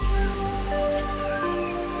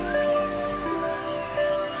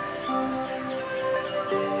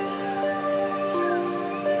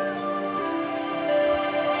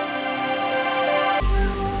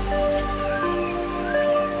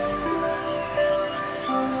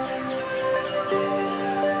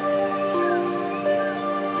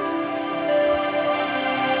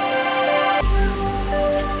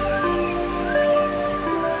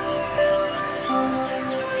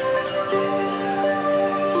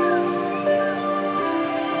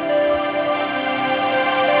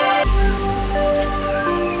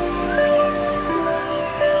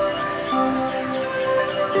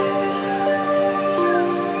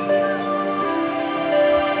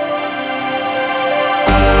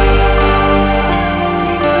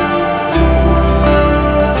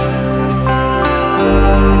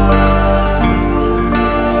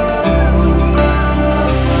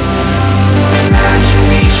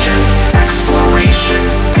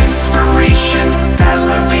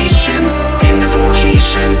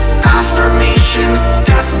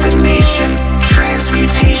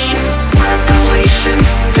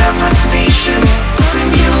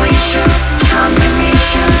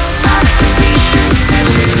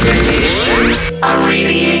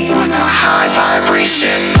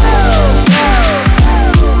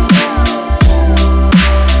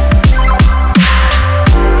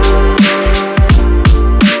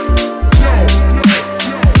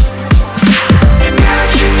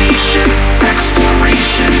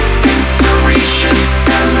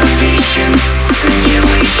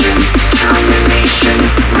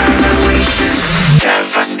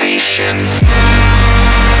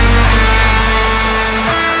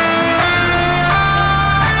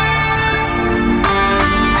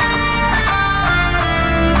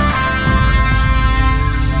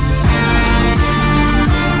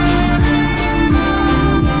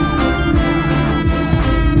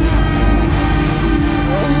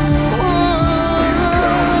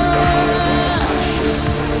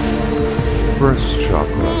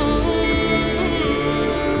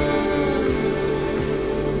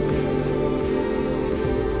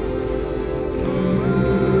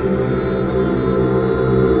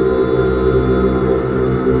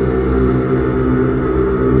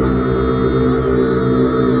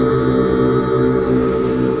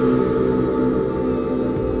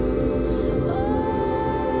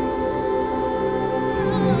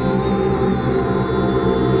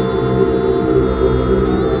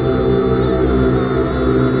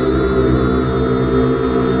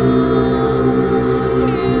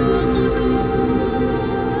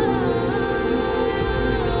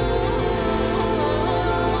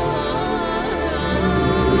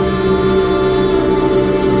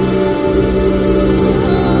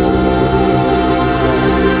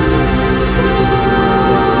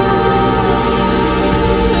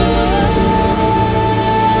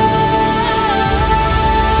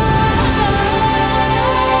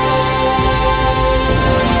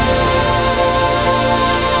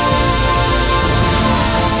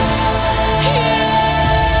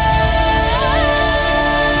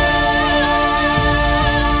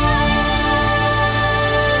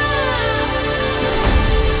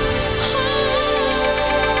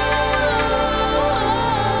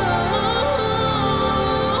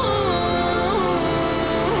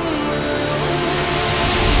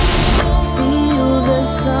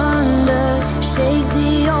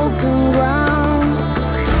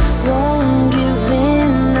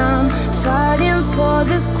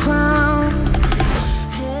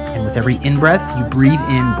every in-breath, you breathe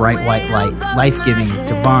in bright white light, life-giving,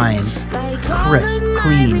 divine, crisp,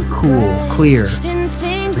 clean, cool, clear. Breathe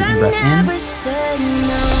in breath in, and then release.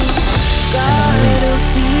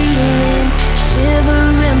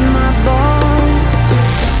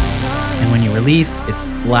 And when you release, it's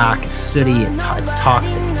black, it's sooty, it's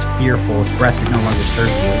toxic, it's fearful, it's breath that no longer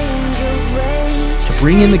serves you. To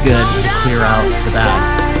bring in the good and to clear out the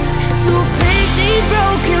bad. To face these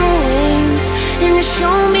broken wings and to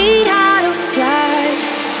show me how to fly.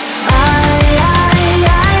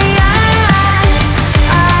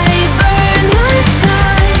 I burn the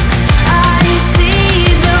sky. I see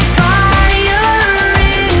the fire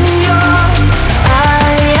in your eyes.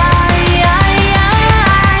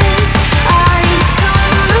 I come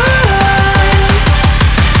alive,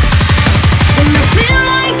 and I feel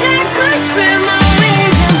like I could spread my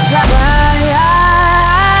wings and fly.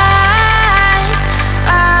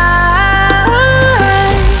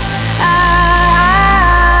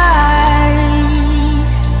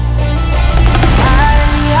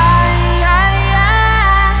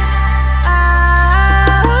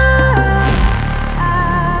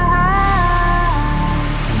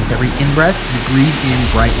 Every in-breath, you breathe in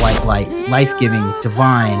bright white light, life-giving,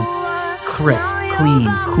 divine, crisp, clean,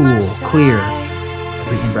 cool, clear.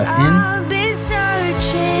 Every in-breath in, I've been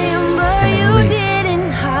searching, but and then you release.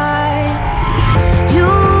 didn't hide. You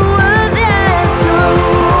were there through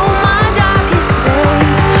my darkest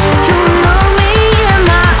days. You know me in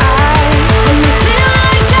my eyes, and I feel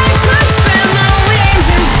like I could spread my wings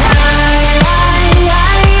and fly.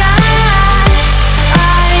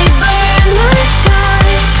 I burn the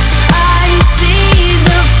sky. I see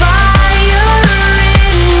the fire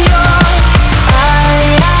in your eyes.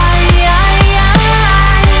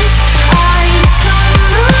 I come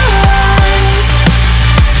alive,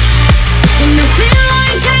 and I feel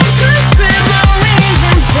like I could spread my wings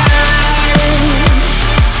and fly.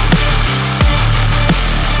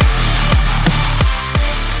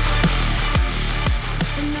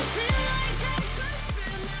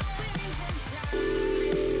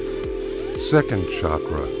 Second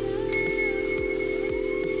chakra.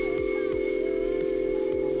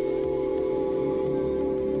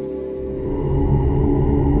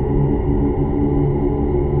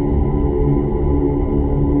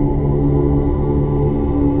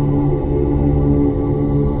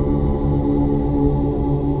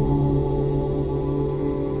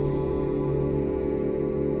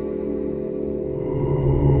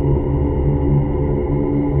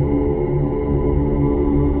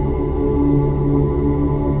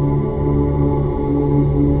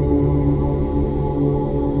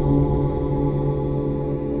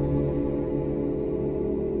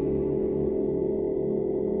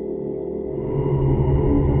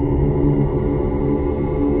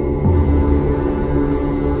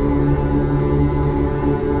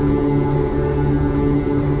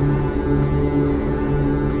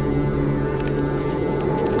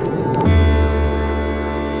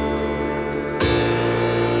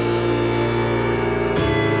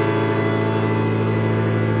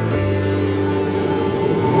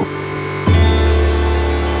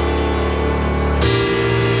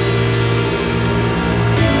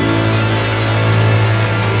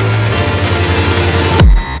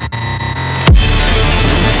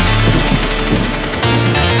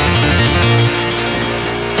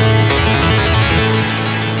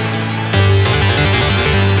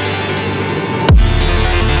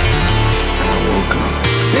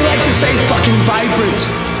 Vibrant.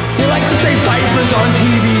 They like to say vibrant on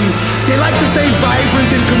TV. They like to say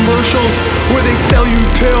vibrant in commercials where they sell you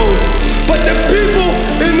pills. But the people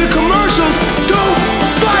in the commercials don't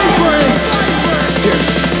vibrate. They're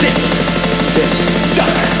stiff. They're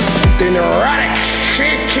stuck. They're neurotic.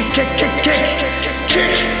 Kick.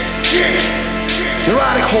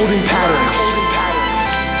 Neurotic holding patterns.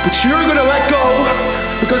 But you're gonna let go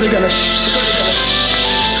because they're gonna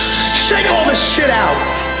shake all this shit out.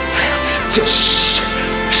 Just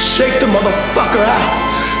shake the motherfucker out.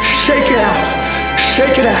 Shake it out.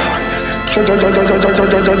 Shake it out.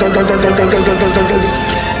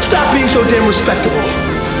 Stop being so damn respectable.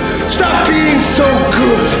 Stop being so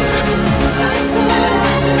good.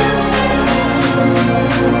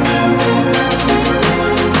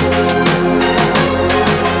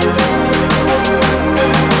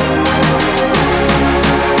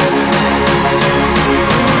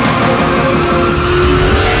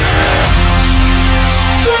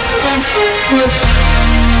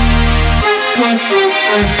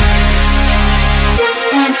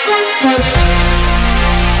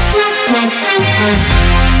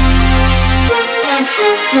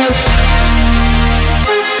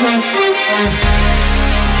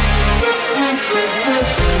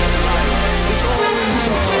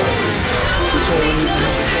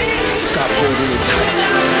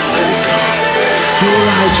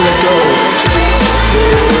 decide to let go.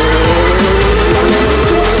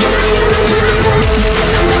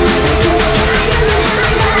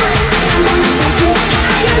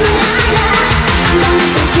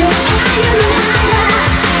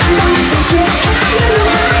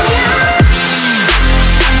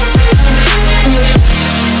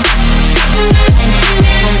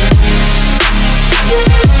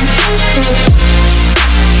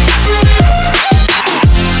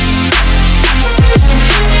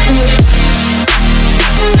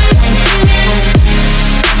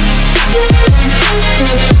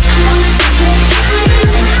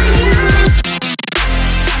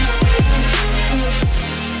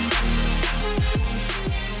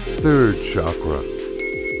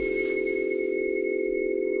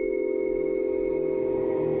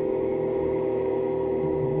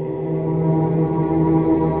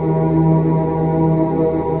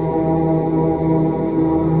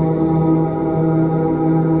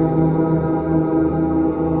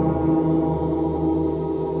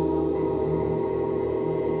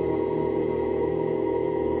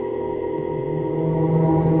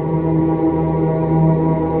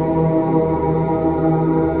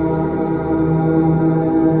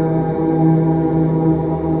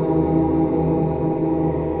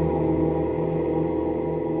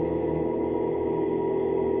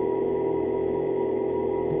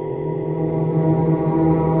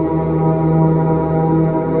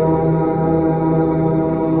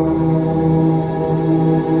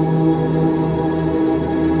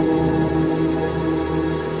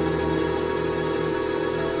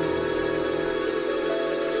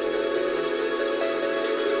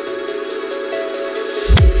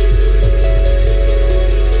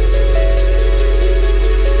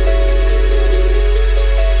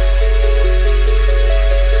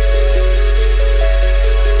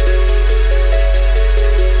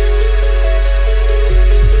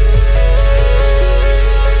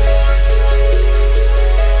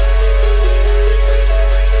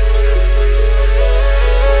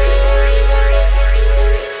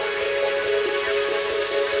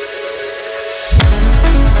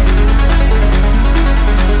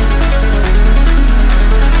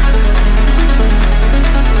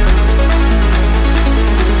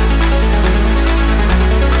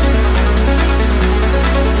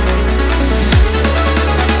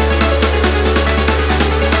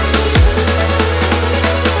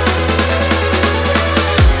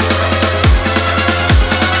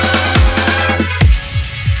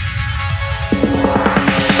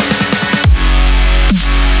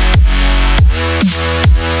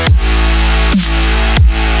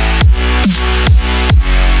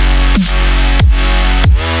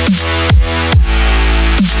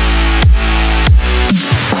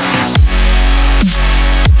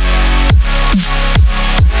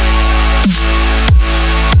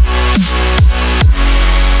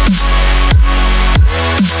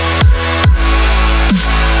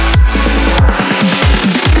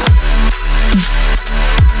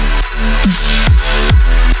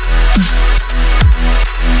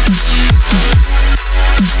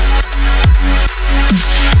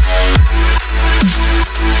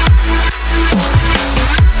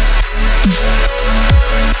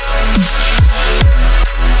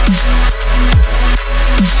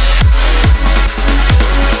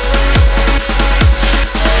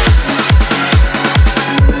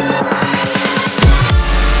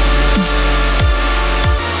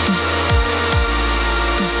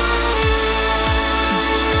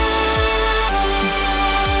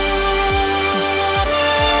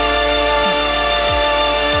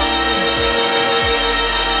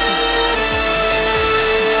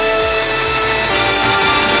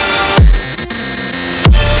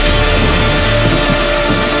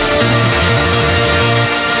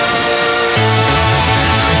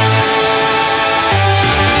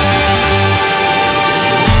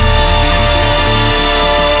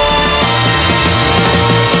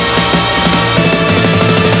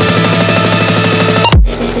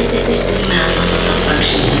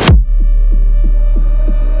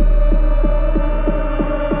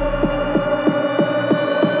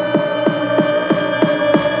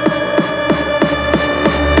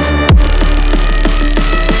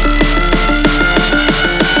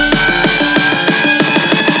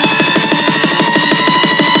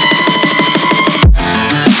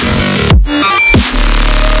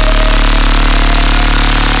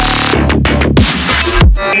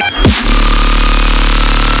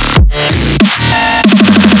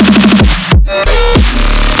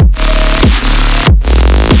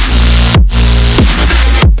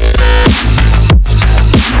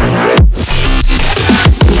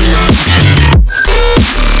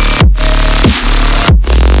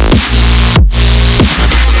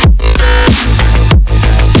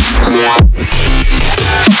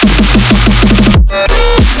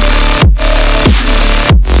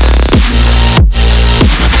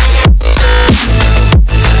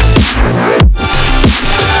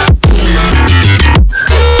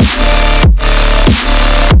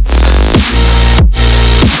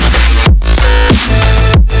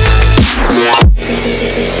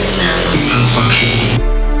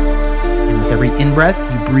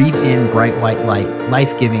 breath, you breathe in bright white light,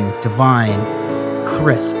 life-giving, divine,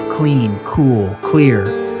 crisp, clean, cool, clear.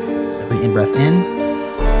 Every in-breath in,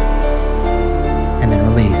 and then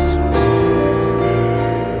release.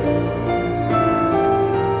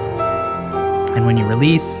 And when you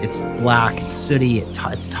release, it's black, it's sooty,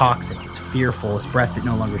 it's toxic, it's fearful, it's breath that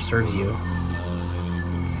no longer serves you.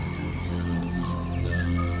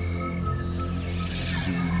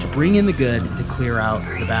 To bring in the good and to clear out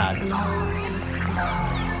the bad.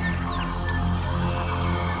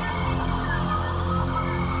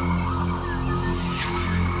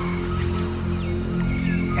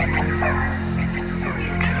 Remember who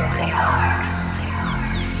you truly are.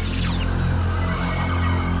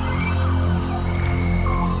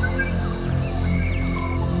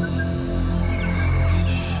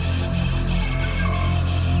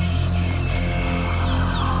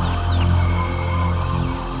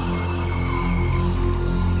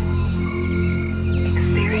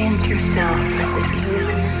 Experience yourself as this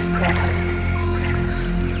luminous presence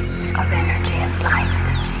of energy and light.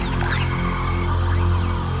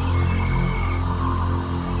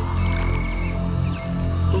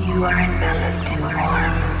 You are enveloped in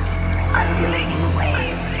warm, undulating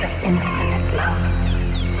waves of infinite love.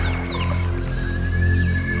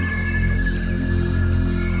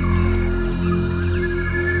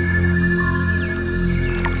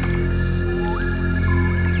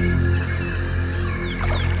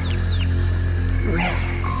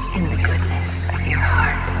 Rest in the goodness of your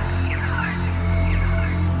heart.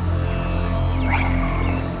 Rest.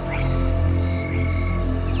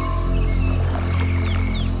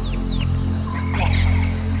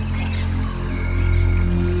 Patience.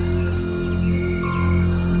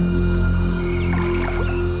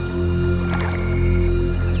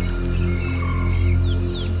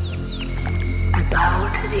 I bow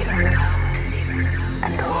to the earth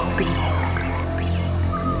and all beings.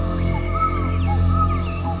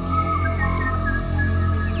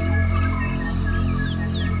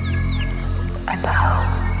 I bow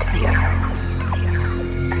to the earth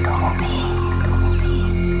and all beings.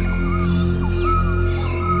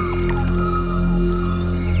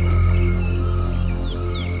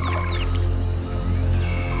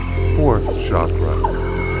 Fourth chakra.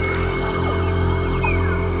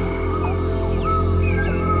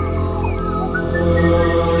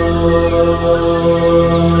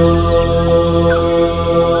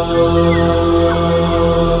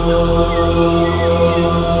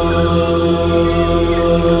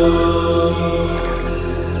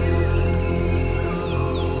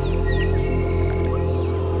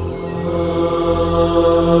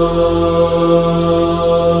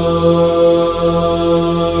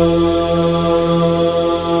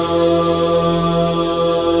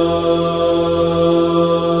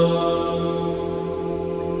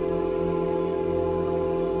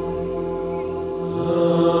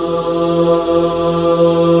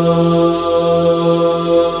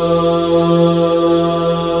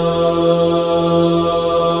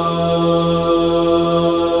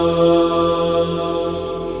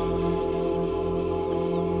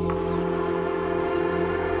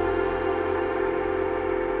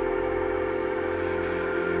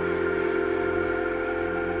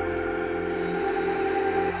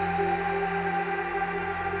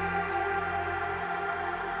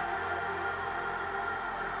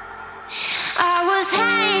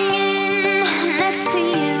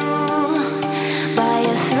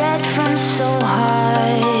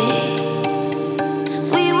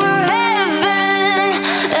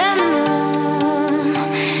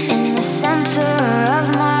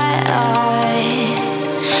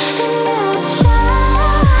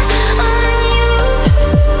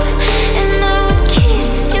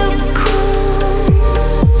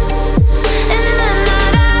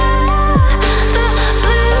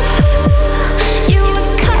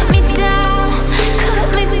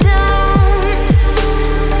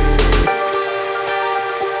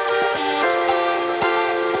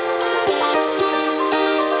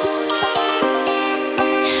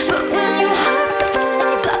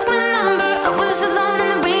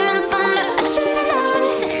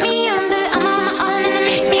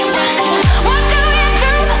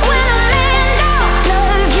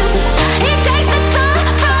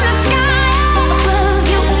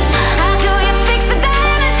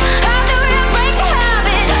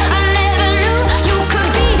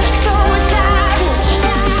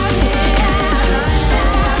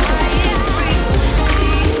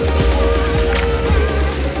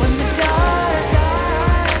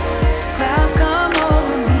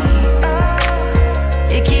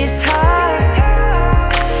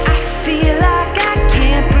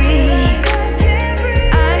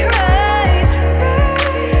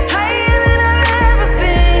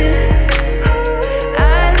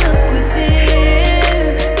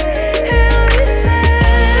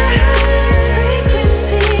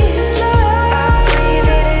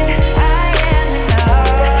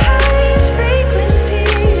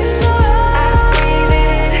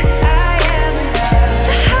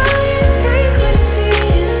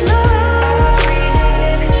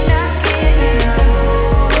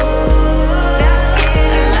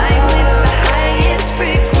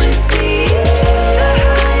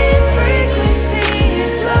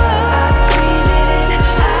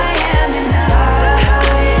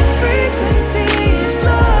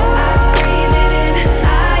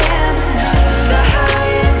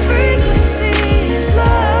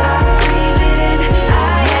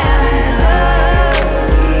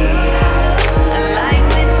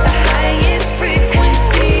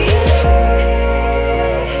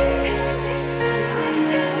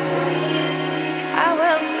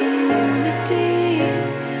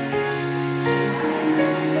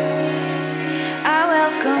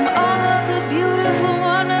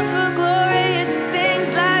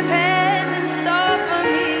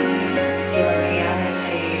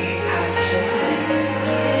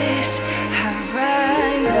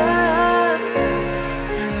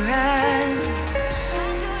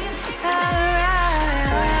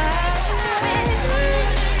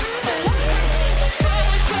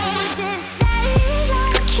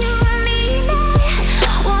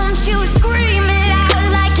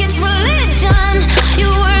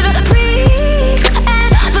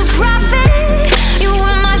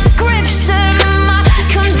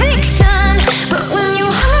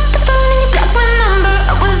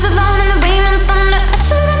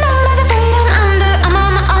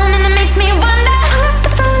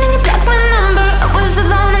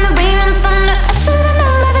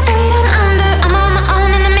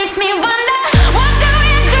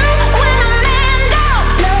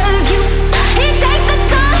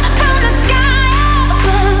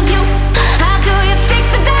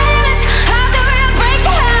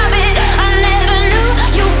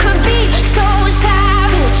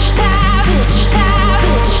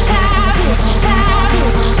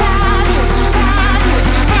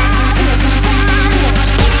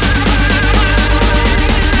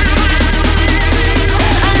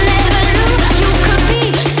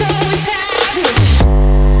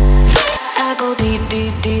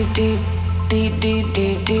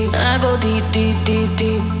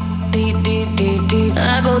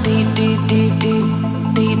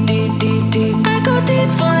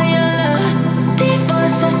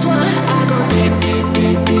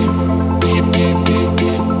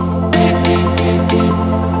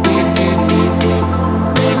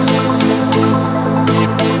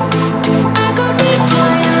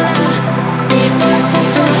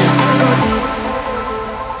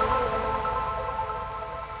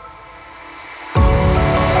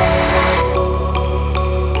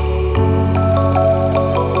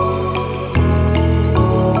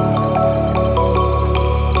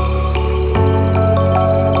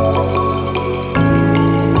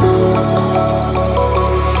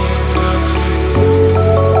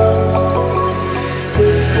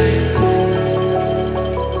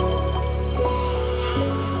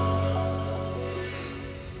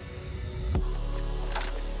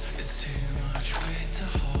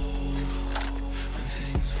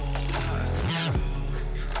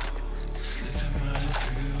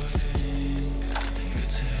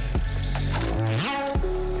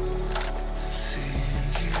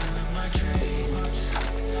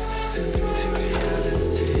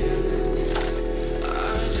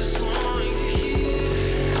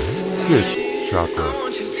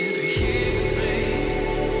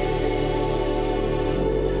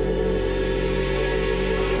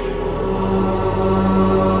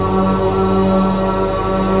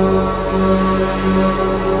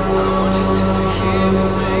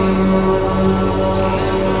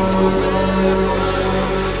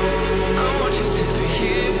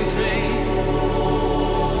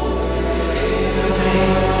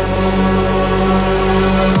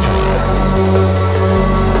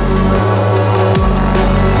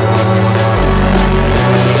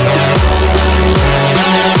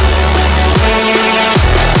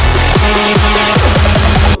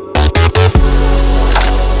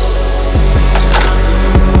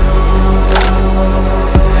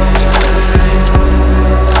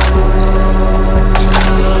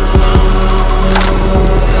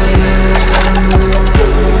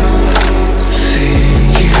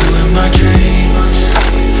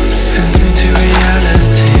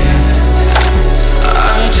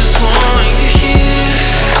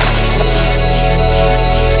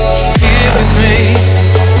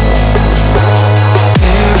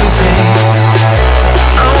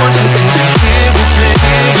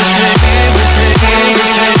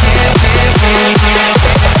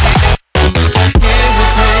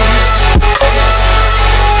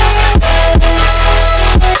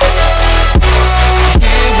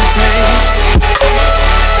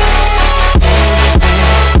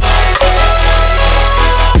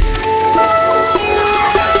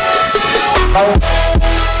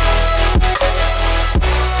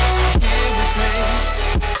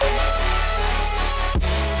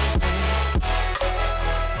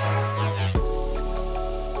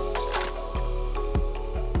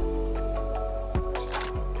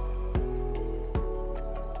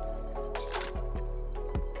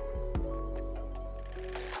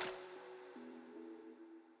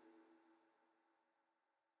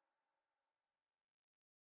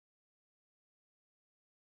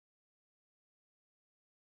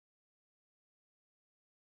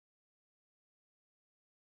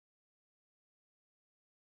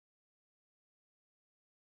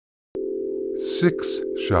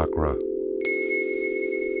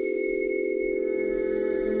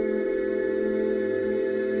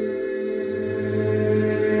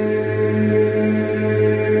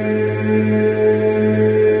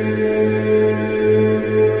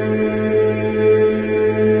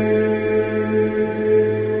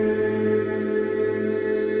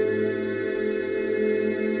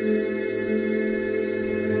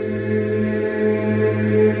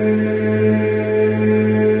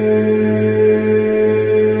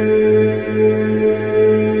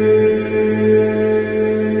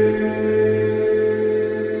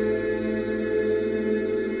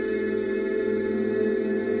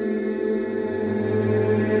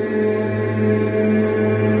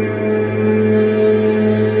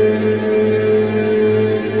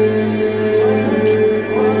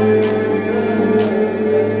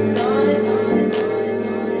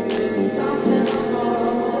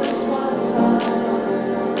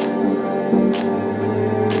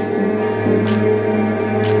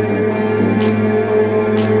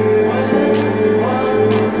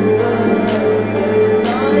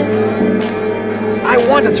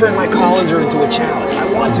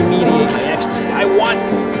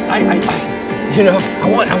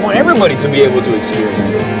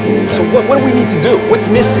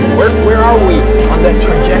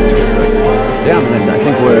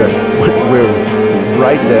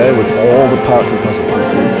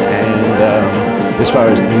 as far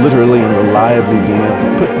as literally and reliably being able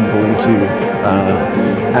to put people into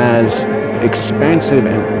as expansive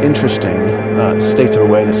and interesting states of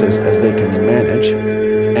awareness as they can manage.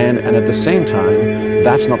 And at the same time,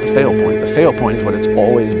 that's not the fail point. The fail point is what it's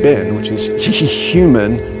always been, which is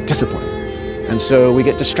human discipline. And so we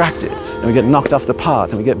get distracted, and we get knocked off the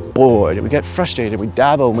path, and we get bored, and we get frustrated, we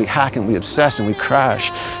dabble, and we hack, and we obsess, and we crash.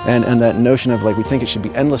 And that notion of like, we think it should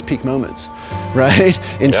be endless peak moments, right?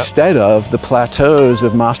 Instead of the plateaus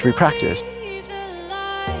of mastery practice.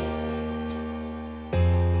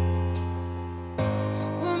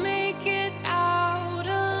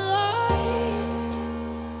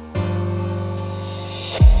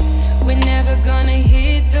 We're never gonna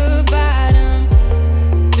hit the bottom.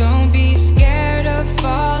 Don't be scared of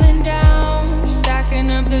falling down. Stacking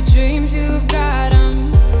up the dreams, you've got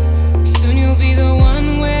them. Soon you'll be the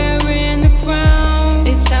one wearing the crown.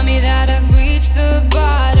 They tell me that I've reached the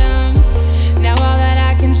bottom. Now all that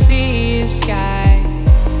I can see is sky.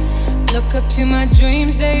 Look up to my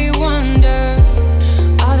dreams, they wonder.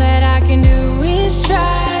 All that I can do is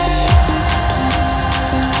try.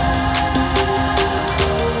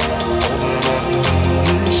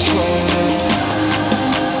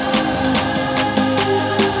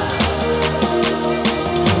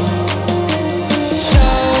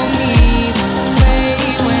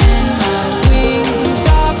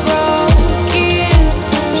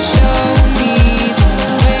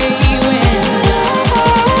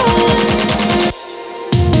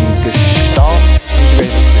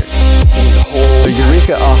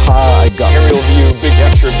 Aha, I got Aerial view, big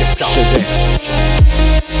picture, Gestalt. Shazam.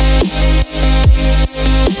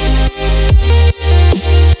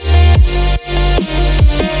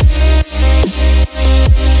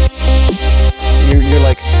 You're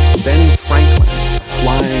like Ben Franklin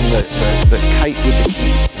flying the kite with the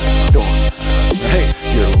key in a storm, right?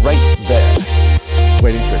 You're right there,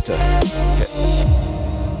 waiting for it to hit.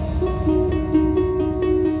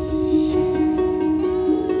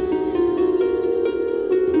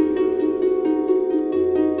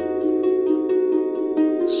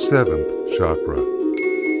 Seventh chakra.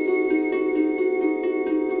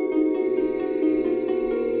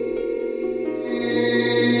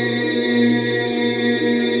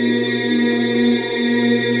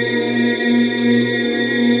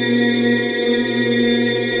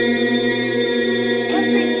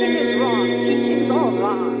 Everything is wrong. Teaching's all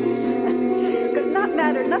wrong. Because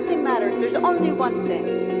nothing matters. There's only one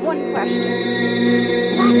thing, one question.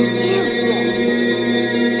 What is this?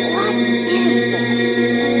 What is this?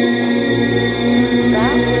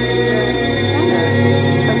 That was the center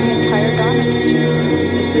of the entire Dharma teaching,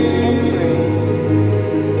 is this inquiry.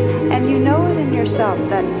 And you know it in yourself,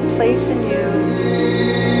 that place in you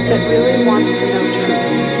that really wants to know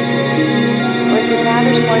truth. Like it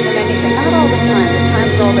matters more than anything. Not all the time. At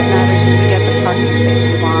times all that matters is we get the parking space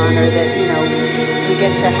we want, or that, we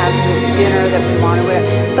get to have the dinner that we want, or whatever.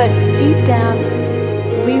 But deep down,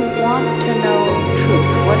 we want to know truth.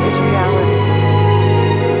 What is reality?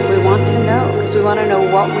 We want to know, because we want to know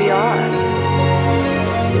what we are.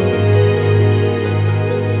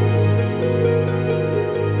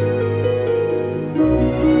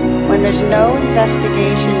 When there's no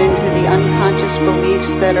investigation into the unconscious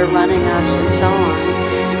beliefs that are running us and so on,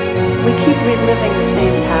 we keep reliving the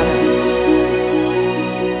same patterns.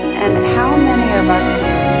 And how many of us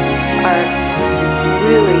are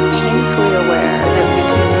really painfully aware that we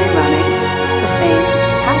keep rerunning the same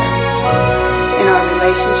patterns? In our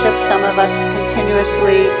relationships, some of us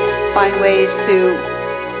continuously find ways to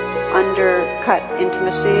undercut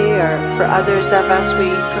intimacy, or for others of us,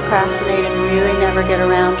 we procrastinate and really never get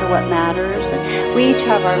around to what matters. And we each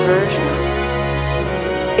have our version.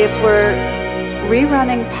 If we're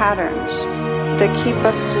rerunning patterns that keep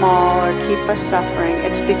us small or keep us suffering,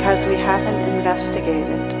 it's because we haven't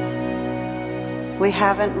investigated. We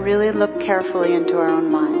haven't really looked carefully into our own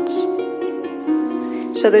minds.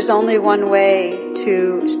 So there's only one way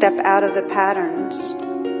to step out of the patterns.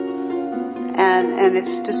 And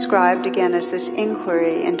it's described again as this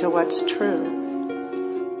inquiry into what's true.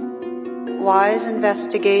 Wise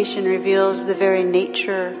investigation reveals the very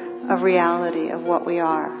nature of reality, of what we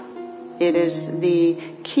are. It is the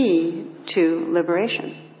key to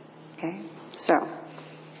liberation. Okay? So,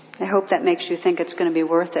 I hope that makes you think it's going to be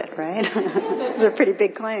worth it, right? Those are pretty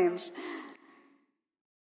big claims.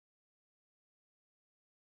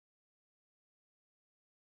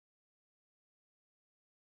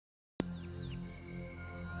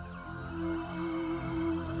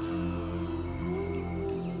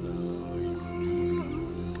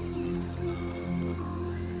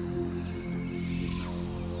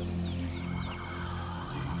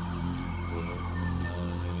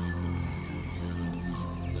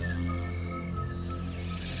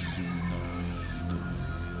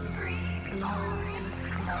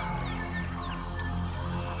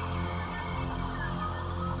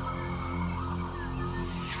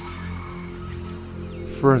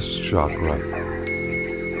 First chakra.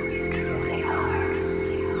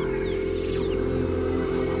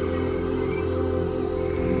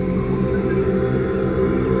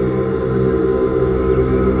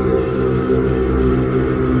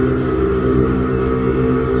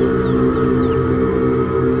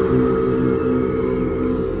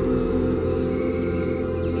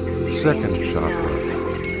 Second chakra.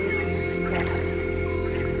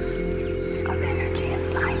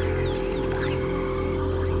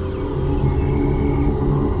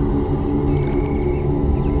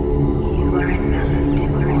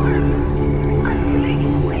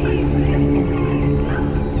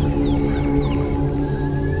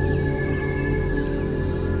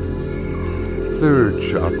 Third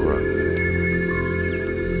chakra.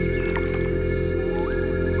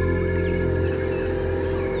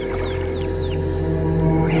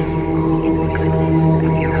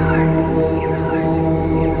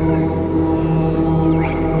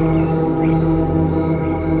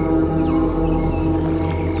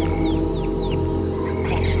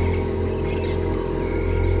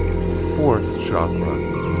 Fourth chakra.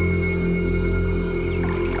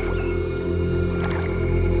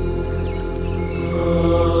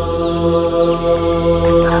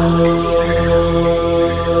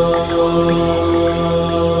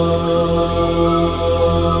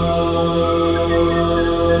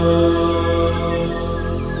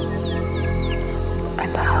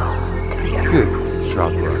 Fifth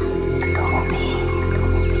chakra.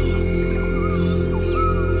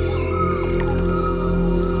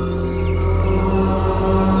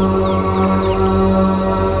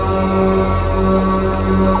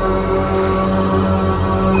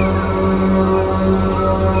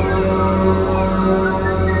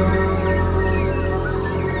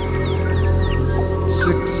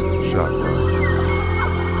 Sixth chakra.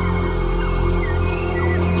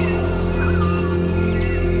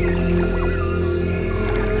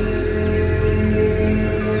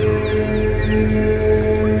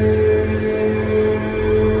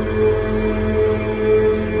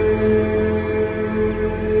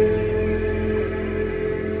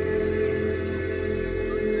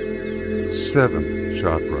 Seventh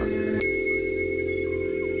chakra.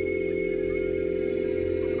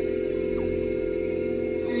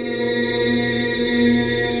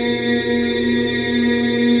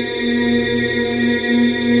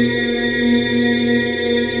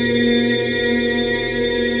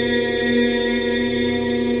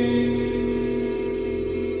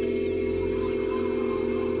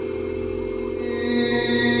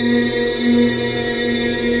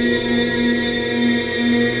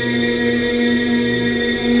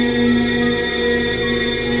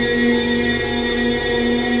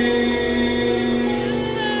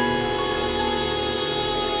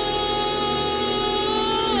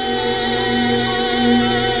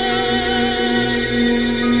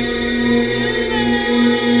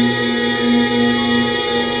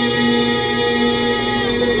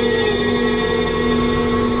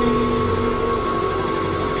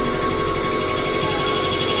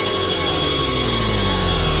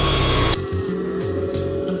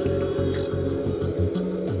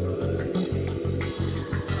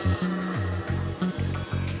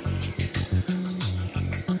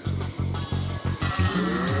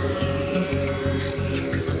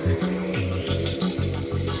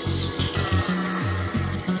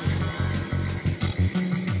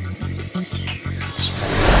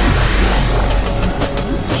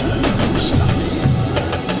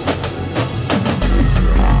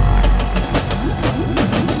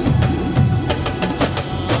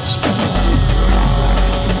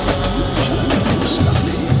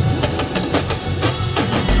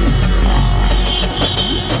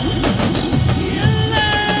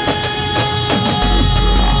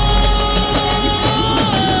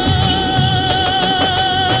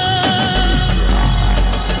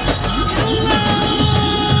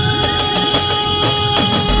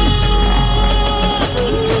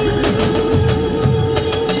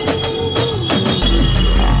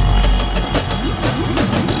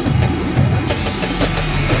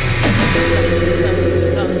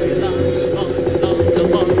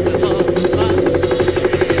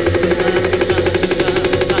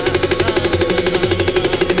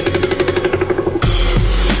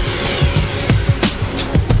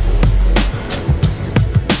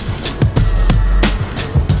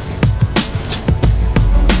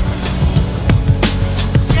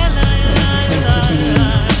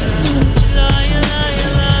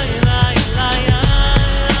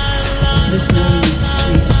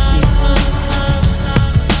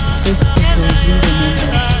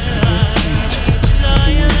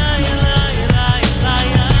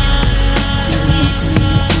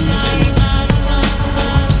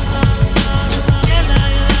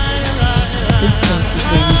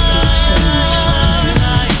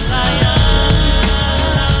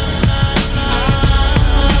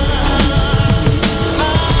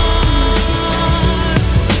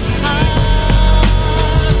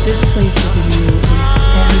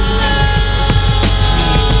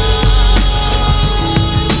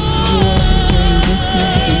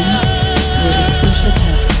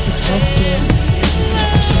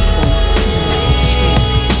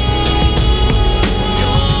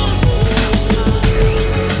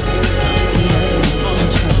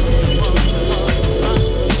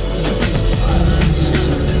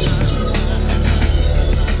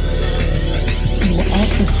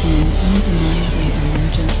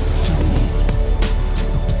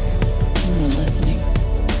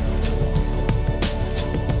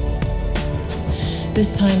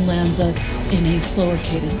 this time lands us in a slower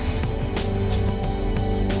cadence,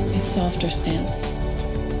 a softer stance,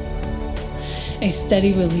 a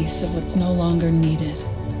steady release of what's no longer needed,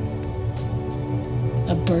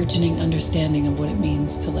 a burgeoning understanding of what it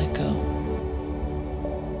means to let go.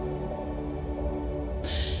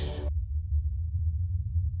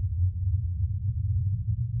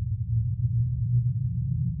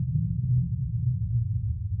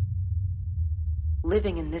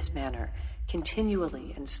 Living in this manner,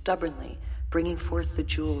 continually and stubbornly bringing forth the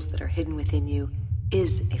jewels that are hidden within you,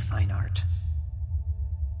 is a fine art.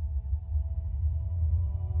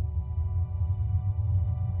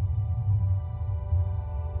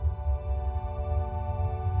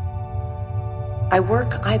 I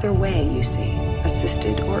work either way, you see,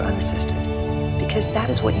 assisted or unassisted, because that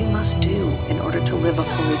is what you must do in order to live a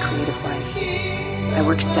fully creative life. I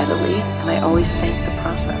work steadily, and I always thank the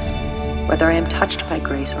process. Whether I am touched by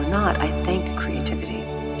grace or not, I thank creativity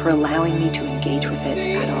for allowing me to engage with it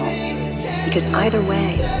at all. Because either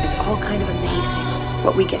way, it's all kind of amazing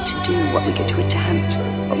what we get to do, what we get to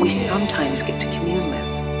attempt, what we sometimes get to commune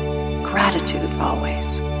with. Gratitude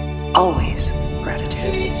always, always gratitude.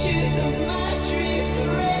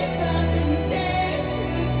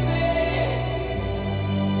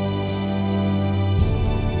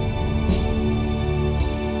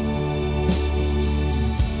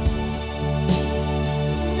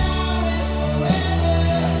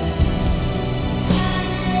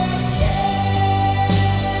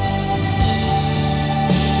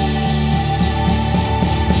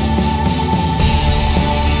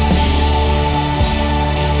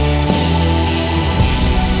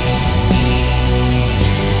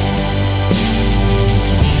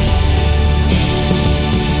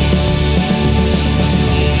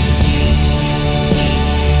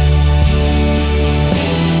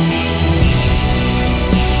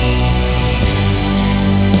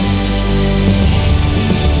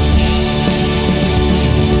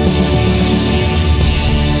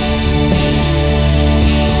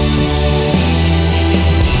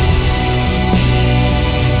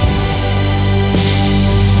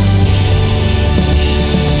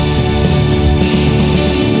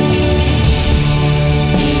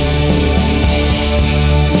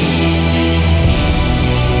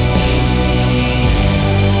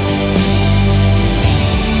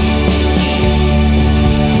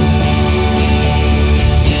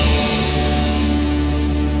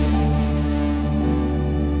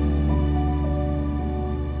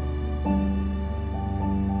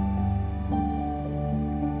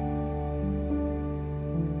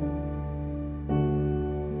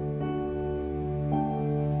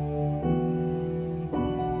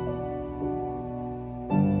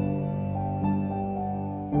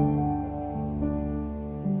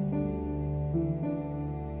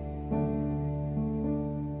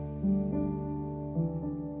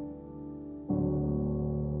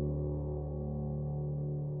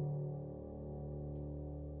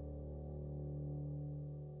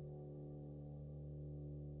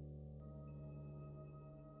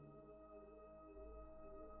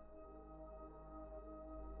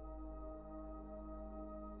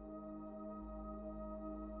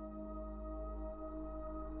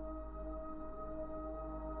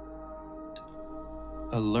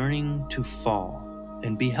 A learning to fall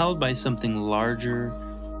and be held by something larger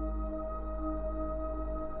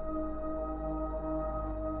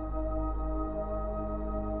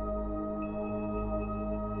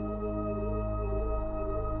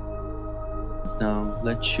Now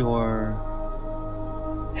let your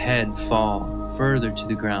head fall further to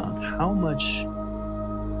the ground. How much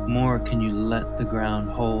more can you let the ground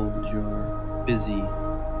hold your busy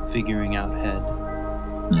figuring out head?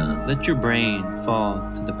 Let your brain fall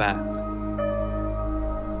to the back.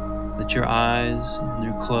 Let your eyes in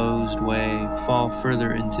their closed way fall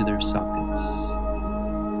further into their sockets.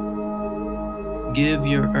 Give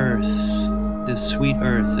your earth, this sweet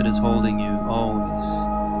earth that is holding you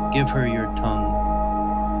always. Give her your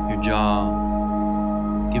tongue, your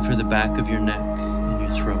jaw. Give her the back of your neck and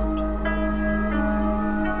your throat.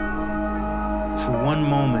 For one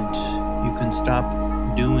moment, you can stop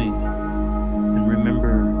doing and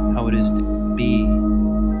remember how it is to be.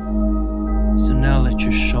 So now let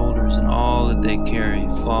your shoulders and all that they carry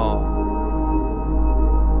fall.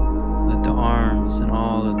 Let the arms and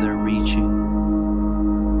all of their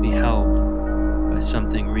reaching be held by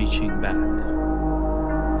something reaching back.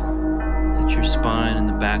 Let your spine and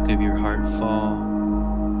the back of your heart fall.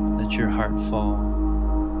 Let your heart fall.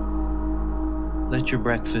 Let your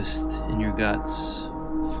breakfast in your guts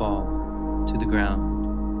fall to the ground.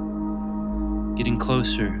 Getting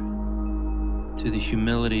closer to the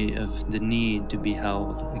humility of the need to be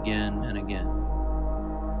held again and again.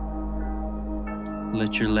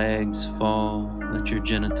 Let your legs fall, let your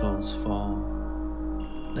genitals fall.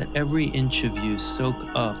 Let every inch of you soak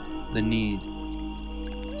up the need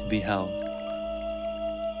to be held,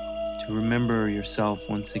 to remember yourself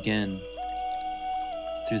once again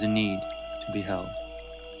through the need to be held.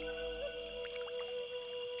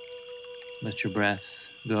 Let your breath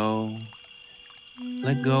go.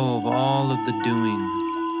 Let go of all of the doing,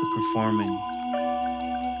 the performing,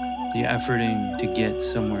 the efforting to get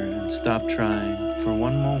somewhere, and stop trying for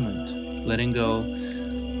one moment, letting go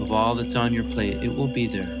of all that's on your plate. It will be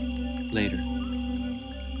there later.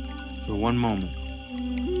 For one moment,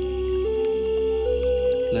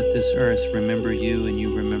 let this earth remember you, and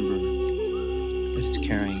you remember that it's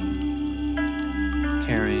carrying you,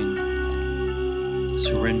 carrying,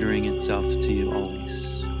 surrendering itself to you always.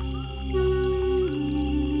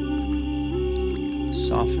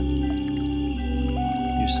 Soften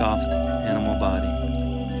your soft animal body.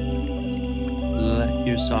 Let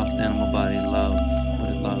your soft animal body love what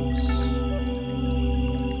it loves.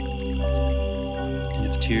 And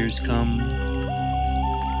if tears come,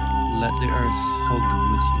 let the earth hold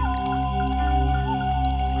them with you.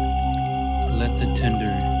 Let the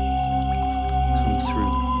tender come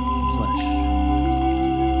through the flesh.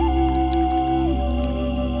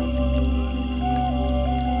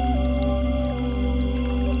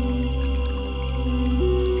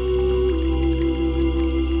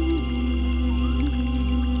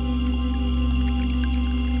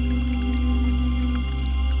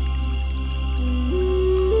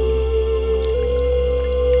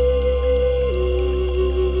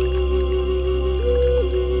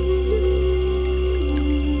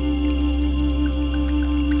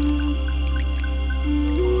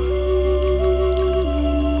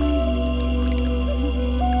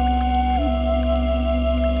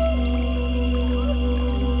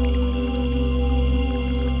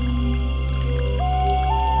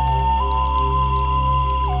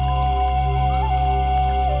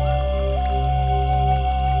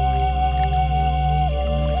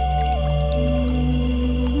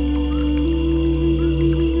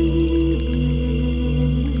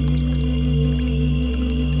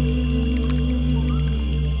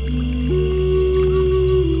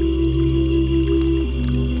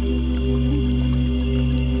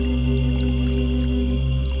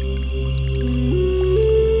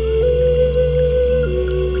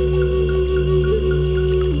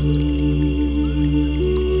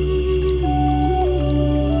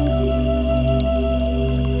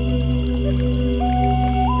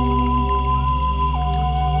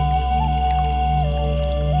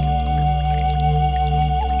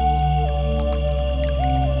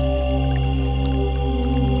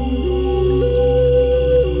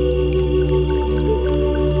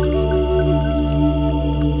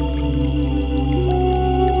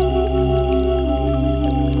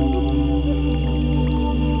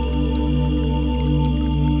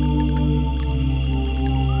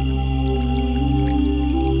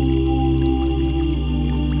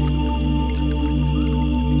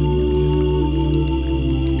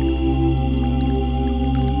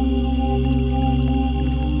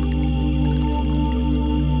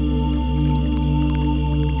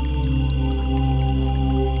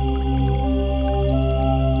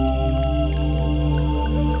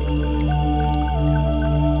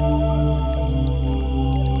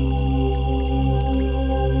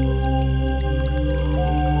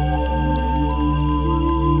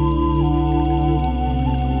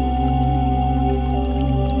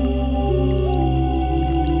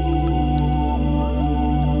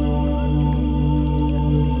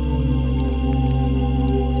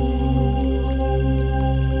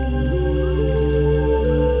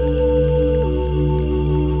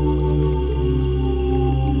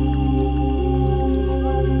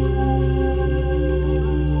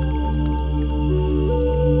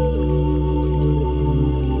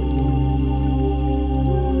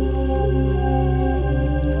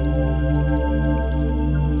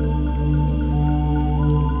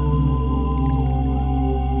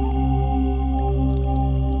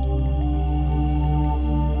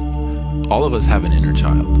 all of us have an inner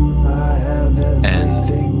child.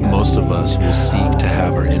 And most of us will seek to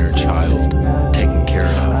have our inner child taken care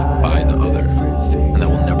of by the other. And that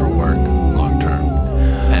will never work long term.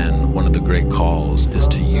 And one of the great calls is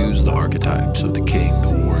to use the archetypes of the king,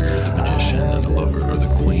 the warrior, the magician, and the lover, or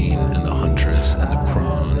the queen, and the huntress, and the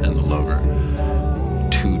crone, and the lover,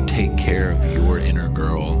 to take care of your inner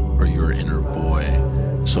girl or your inner boy.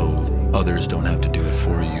 So others don't have to do it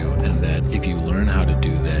for you, and that if you learn how to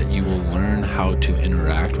do that, you will learn how to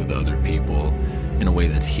interact with other people in a way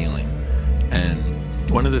that's healing. And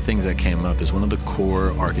one of the things that came up is one of the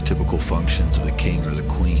core archetypical functions of the king or the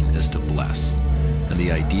queen is to bless. And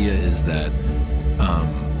the idea is that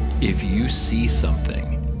if you see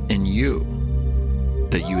something in you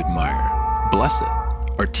that you admire, bless it,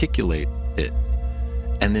 articulate it,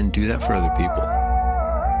 and then do that for other people.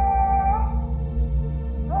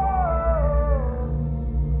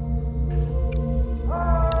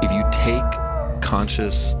 If you take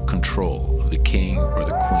conscious control of the king or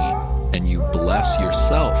the queen and you bless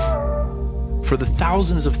yourself for the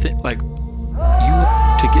thousands of things, like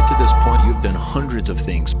to get to this point, you've done hundreds of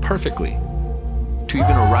things perfectly to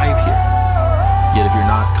even arrive here. Yet if you're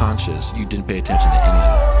not conscious, you didn't pay attention to any of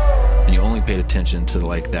that. And you only paid attention to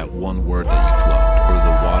like that one word that you flogged or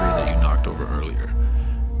the water that you knocked over earlier.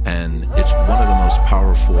 And it's one of the most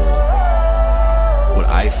powerful, what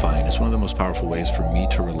I find is one of the most powerful ways for me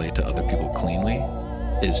to relate to other people cleanly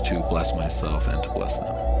is to bless myself and to bless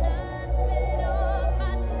them.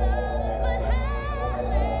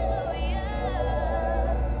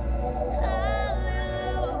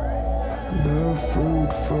 The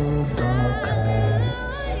fruitful darkness.